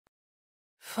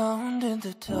Found in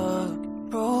the dark,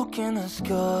 broken and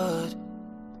scarred.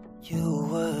 You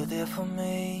were there for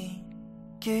me.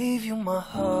 Gave you my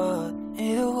heart,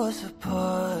 it was a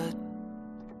part.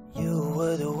 You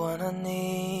were the one I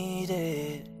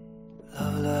needed.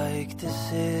 Love like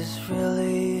this is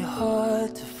really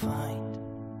hard to find.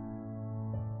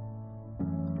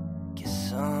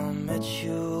 Guess I met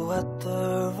you at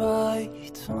the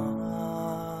right time.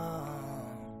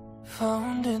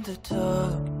 Found in the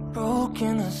dark,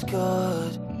 broken and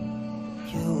scarred.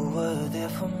 You were there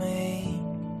for me.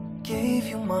 Gave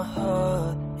you my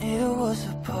heart, it was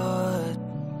a part.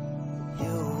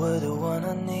 You were the one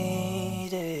I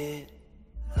needed.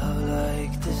 Love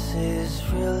like this is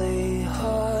really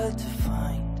hard to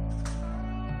find.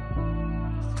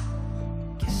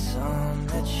 Guess I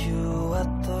met you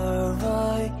at the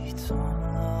right time.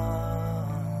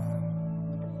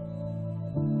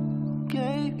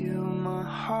 Gave you my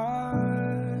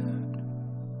heart,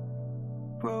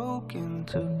 broken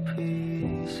to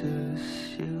pieces.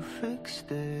 You fixed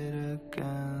it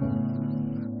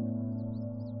again.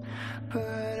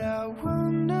 But I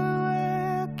wonder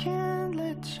why I can't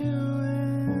let you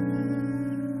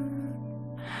in.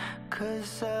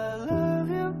 'Cause I love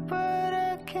you but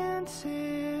I can't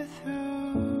see it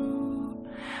through.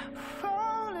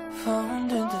 Found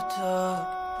in the dark,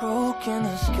 broken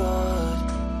and scarred.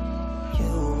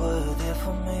 You were there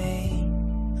for me.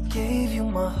 Gave you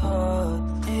my heart,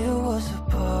 it was a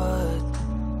part.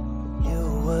 You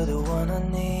were the one I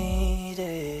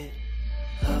needed.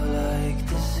 Love like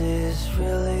this is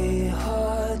really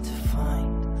hard to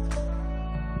find.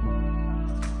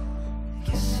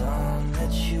 Guess I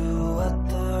met you at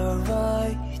the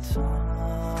right time.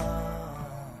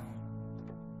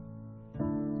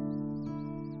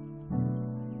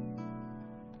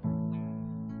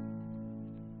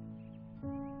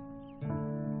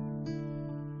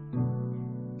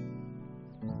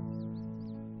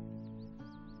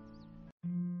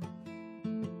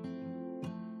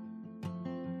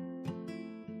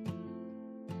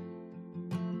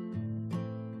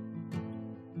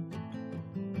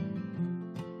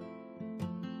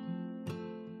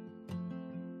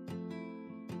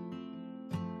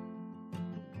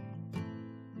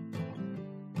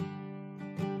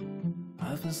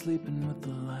 I've been sleeping with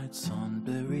the lights on,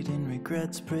 buried in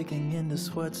regrets, breaking into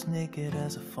sweats, naked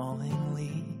as a falling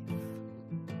leaf.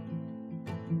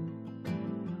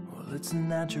 Well, it's a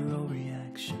natural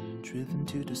reaction, driven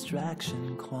to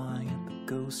distraction, clawing at the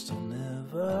ghosts I'll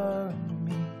never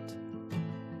meet.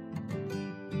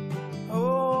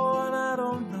 Oh, and I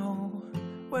don't know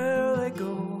where they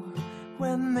go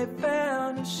when they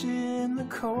vanish in the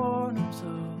corners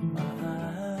of my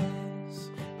eyes.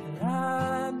 And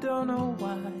I don't know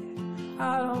why,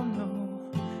 I don't know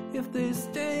if they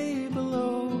stay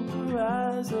below or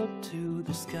rise up to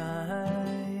the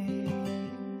sky.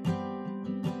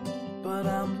 But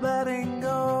I'm letting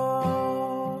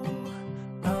go,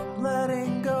 I'm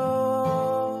letting go.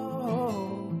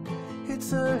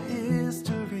 It's a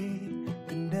history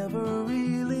that never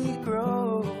really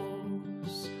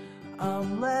grows.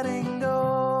 I'm letting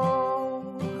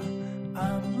go,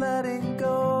 I'm letting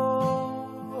go.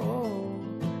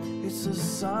 It's a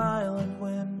silent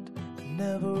wind that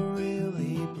never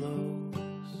really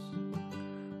blows.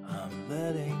 I'm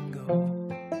letting go.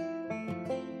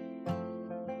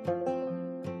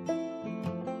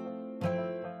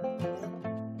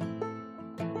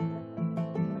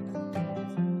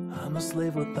 I'm a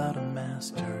slave without a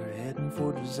master, heading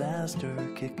for disaster,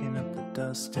 kicking up the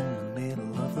dust in the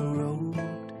middle of the road.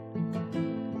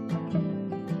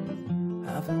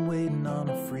 I've been waiting on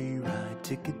a free ride,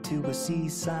 ticket to a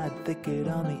seaside thicket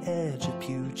on the edge of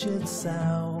Puget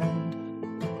Sound.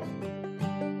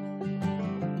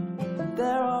 And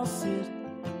there I'll sit,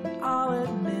 I'll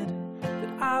admit that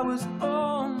I was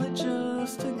only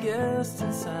just a guest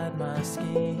inside my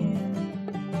skin.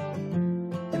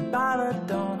 And by the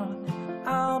dawn,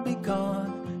 I'll be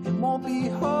gone and won't be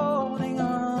holding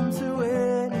on to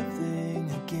anything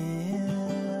again.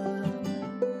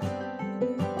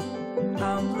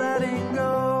 I'm letting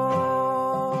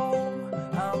go,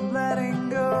 I'm letting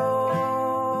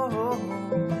go.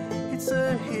 It's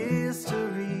a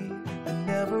history that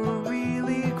never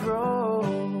really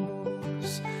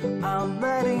grows. I'm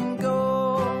letting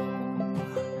go,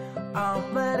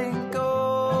 I'm letting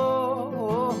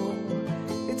go.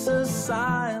 It's a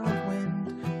silent wind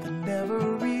that never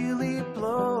really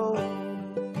blows.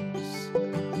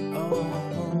 Oh,